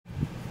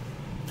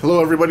Hello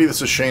everybody,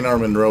 this is Shane R.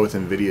 Monroe with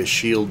NVIdia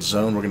Shield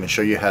Zone. We're going to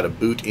show you how to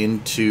boot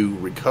into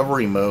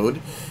recovery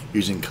mode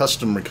using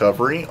custom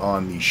recovery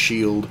on the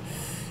Shield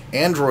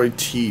Android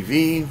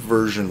TV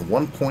version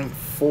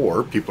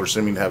 1.4. People are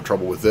seeming to have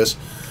trouble with this.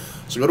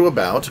 So go to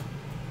About,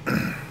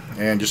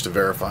 and just to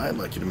verify, I'd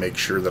like you to make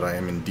sure that I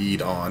am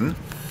indeed on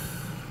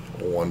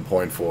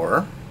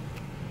 1.4,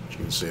 as you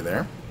can see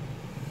there.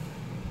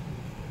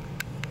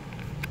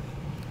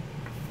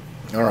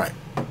 Alright,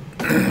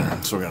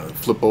 so we're going to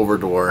flip over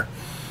to our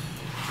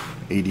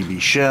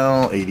ADB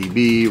shell,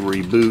 ADB,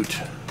 reboot,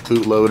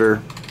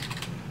 bootloader.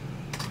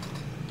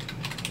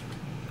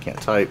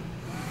 Can't type.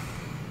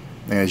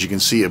 And as you can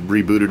see, it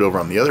rebooted over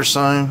on the other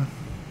side.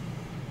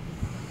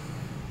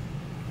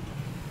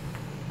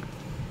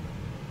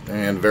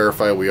 And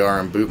verify we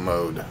are in boot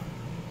mode,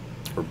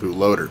 or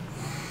bootloader.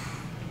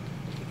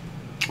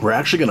 We're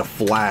actually going to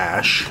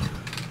flash,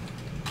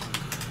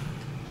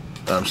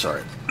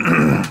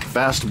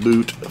 fast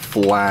boot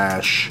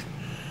flash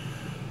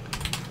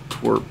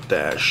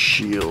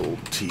TWRP-Shield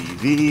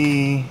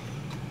TV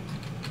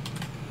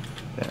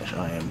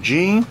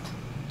 -IMG.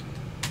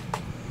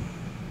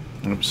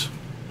 Oops.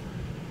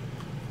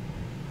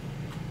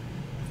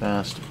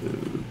 Fast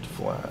boot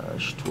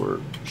flash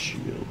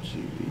TWRP-Shield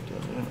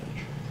TV.image.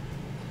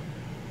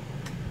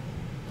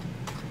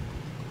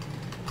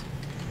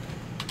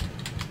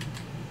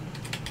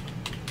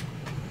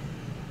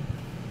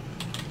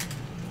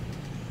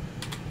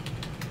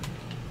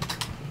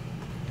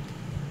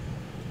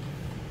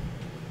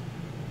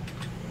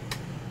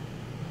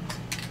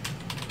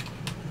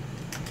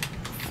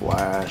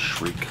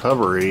 Flash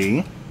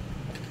recovery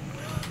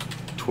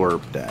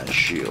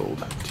TWRP-Shield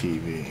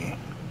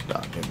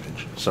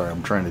TV.image. Sorry,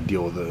 I'm trying to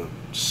deal with a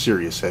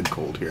serious head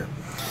cold here.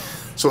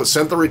 So it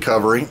sent the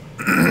recovery,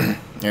 and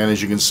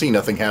as you can see,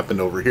 nothing happened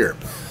over here.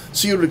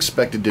 So you would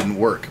expect it didn't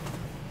work.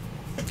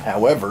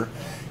 However,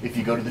 if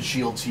you go to the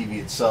Shield TV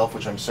itself,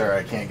 which I'm sorry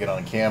I can't get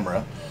on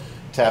camera,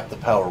 tap the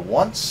power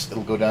once,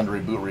 it'll go down to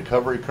reboot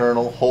recovery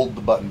kernel, hold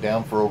the button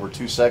down for over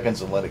 2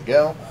 seconds and let it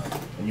go,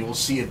 and you will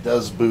see it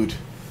does boot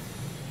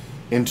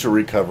into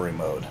recovery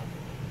mode.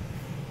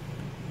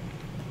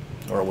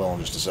 Or it will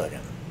in just a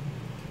second.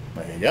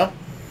 There you go.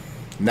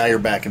 Now you're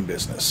back in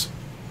business.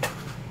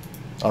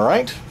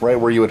 Alright, right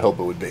where you would hope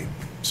it would be.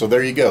 So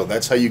there you go.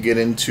 That's how you get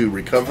into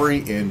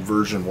recovery in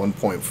version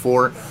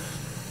 1.4,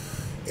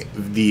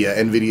 the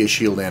NVIdia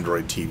Shield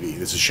Android TV.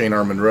 This is Shane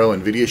R. Monroe,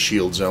 NVIdia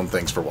Shield Zone.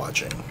 Thanks for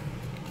watching.